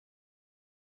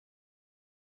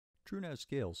TrueNAS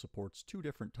Scale supports two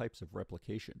different types of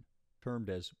replication, termed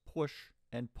as push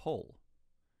and pull.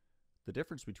 The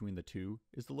difference between the two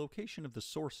is the location of the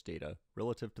source data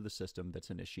relative to the system that's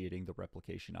initiating the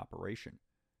replication operation.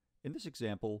 In this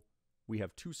example, we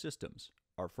have two systems,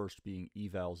 our first being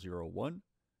eval01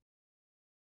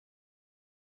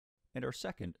 and our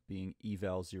second being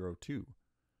eval02.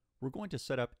 We're going to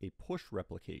set up a push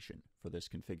replication for this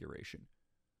configuration.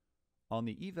 On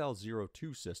the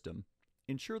eval02 system,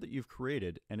 ensure that you've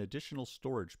created an additional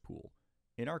storage pool.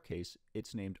 In our case,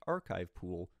 it's named Archive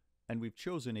Pool, and we've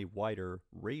chosen a wider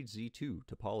RAID Z2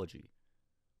 topology.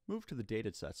 Move to the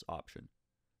Datasets option.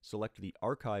 Select the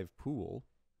Archive Pool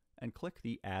and click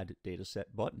the Add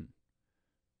Dataset button.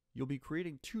 You'll be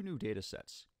creating two new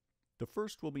datasets. The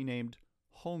first will be named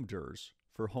HomeDirs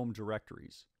for home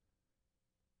directories.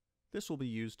 This will be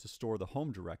used to store the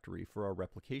home directory for our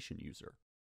replication user.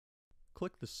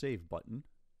 Click the Save button.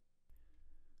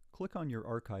 Click on your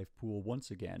archive pool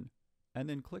once again, and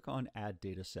then click on Add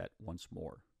Dataset once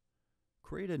more.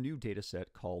 Create a new dataset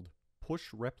called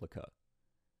Push Replica.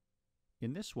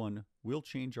 In this one, we'll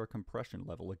change our compression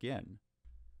level again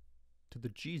to the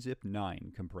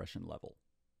gzip9 compression level.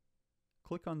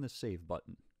 Click on the Save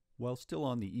button. While still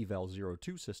on the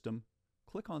eval02 system,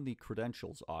 click on the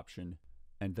Credentials option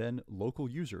and then Local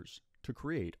Users to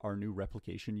create our new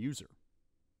replication user.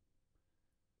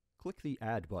 Click the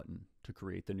Add button to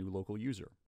create the new local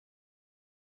user.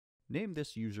 Name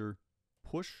this user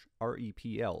Push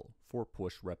REPL for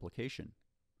push replication.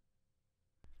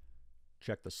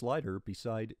 Check the slider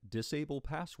beside Disable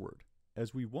Password,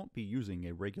 as we won't be using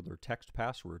a regular text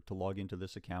password to log into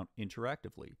this account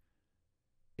interactively.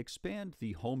 Expand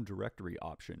the Home Directory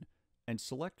option and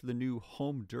select the new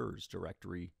HomeDirs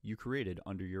directory you created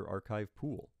under your archive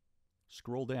pool.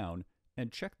 Scroll down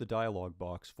and check the dialog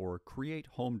box for Create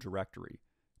Home Directory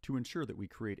to ensure that we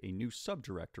create a new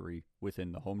subdirectory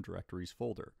within the Home Directories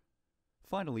folder.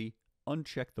 Finally,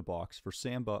 uncheck the box for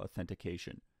Samba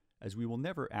authentication, as we will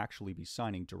never actually be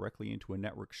signing directly into a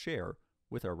network share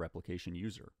with our replication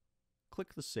user.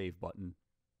 Click the Save button,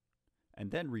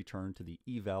 and then return to the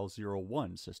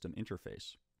eval01 system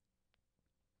interface.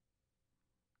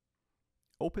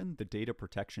 Open the Data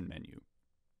Protection menu.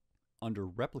 Under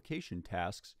Replication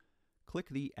Tasks, click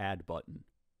the Add button.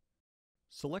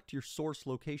 Select your source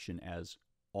location as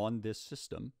On This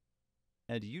System,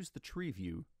 and use the tree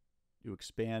view to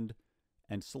expand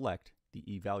and select the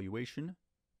Evaluation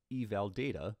Eval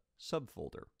Data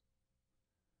subfolder.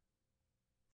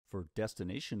 For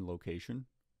destination location,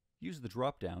 use the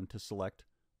drop-down to select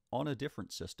On a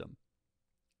Different System.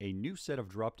 A new set of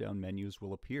drop-down menus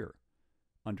will appear.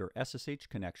 Under SSH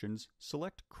Connections,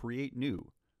 select Create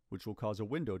New, which will cause a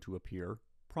window to appear,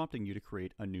 prompting you to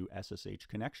create a new SSH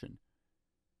connection.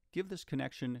 Give this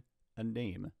connection a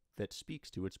name that speaks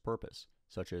to its purpose,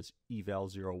 such as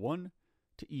eval01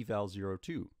 to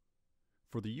eval02.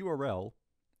 For the URL,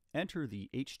 enter the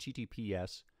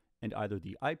HTTPS and either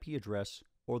the IP address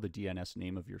or the DNS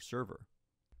name of your server.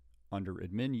 Under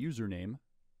admin username,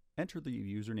 enter the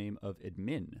username of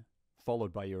admin,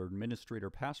 followed by your administrator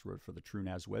password for the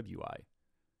TrueNAS web UI.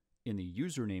 In the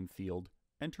username field,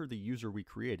 enter the user we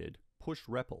created,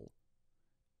 PushRepl.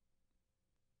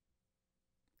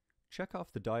 Check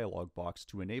off the dialog box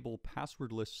to enable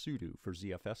passwordless sudo for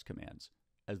ZFS commands,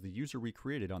 as the user we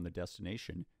created on the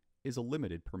destination is a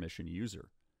limited permission user.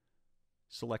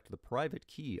 Select the Private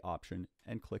Key option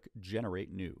and click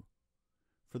Generate New.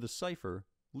 For the cipher,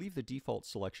 leave the default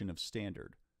selection of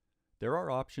Standard. There are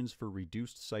options for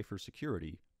reduced cipher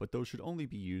security, but those should only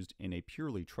be used in a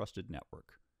purely trusted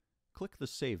network. Click the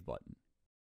Save button.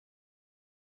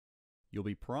 You'll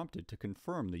be prompted to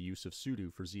confirm the use of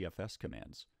sudo for ZFS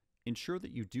commands. Ensure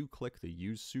that you do click the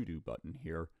Use Sudo button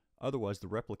here, otherwise the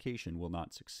replication will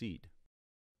not succeed.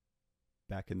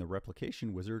 Back in the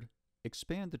Replication wizard,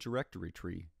 expand the directory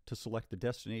tree to select the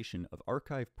destination of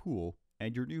Archive Pool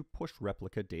and your new Push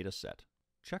Replica dataset.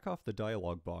 Check off the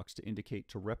dialog box to indicate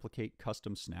to replicate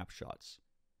custom snapshots.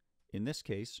 In this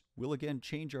case, we'll again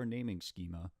change our naming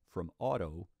schema from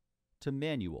Auto to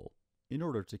Manual in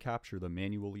order to capture the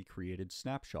manually created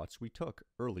snapshots we took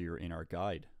earlier in our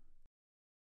guide.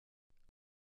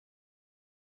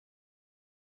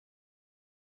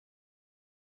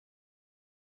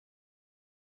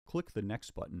 Click the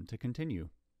Next button to continue.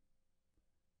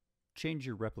 Change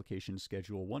your replication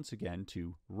schedule once again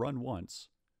to Run Once,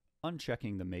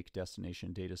 unchecking the Make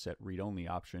Destination Dataset Read-Only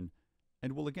option,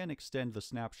 and will again extend the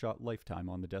snapshot lifetime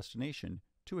on the destination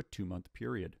to a 2-month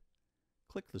period.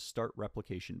 Click the Start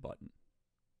Replication button.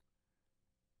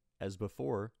 As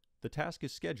before, the task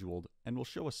is scheduled and will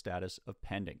show a status of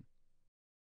pending.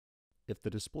 If the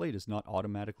display does not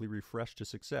automatically refresh to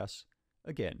success,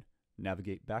 again,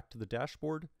 navigate back to the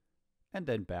dashboard and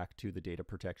then back to the data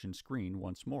protection screen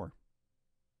once more.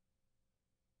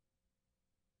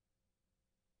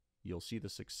 You'll see the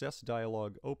success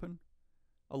dialog open,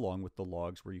 along with the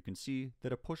logs where you can see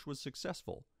that a push was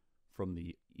successful from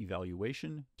the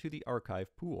evaluation to the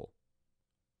archive pool.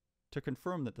 To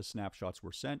confirm that the snapshots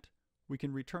were sent, we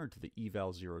can return to the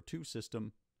eval02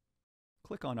 system,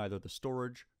 click on either the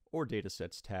Storage or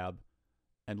Datasets tab,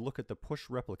 and look at the push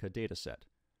replica dataset.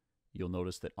 You'll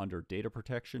notice that under Data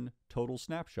Protection, Total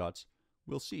Snapshots,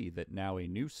 we'll see that now a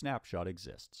new snapshot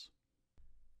exists.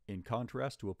 In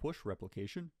contrast to a push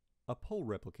replication, a pull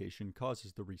replication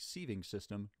causes the receiving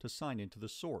system to sign into the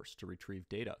source to retrieve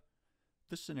data.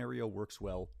 This scenario works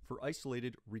well for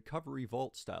isolated recovery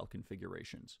vault style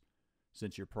configurations.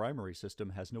 Since your primary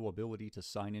system has no ability to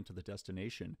sign into the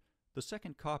destination, the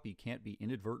second copy can't be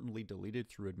inadvertently deleted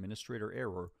through administrator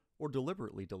error or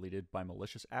deliberately deleted by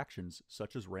malicious actions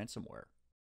such as ransomware.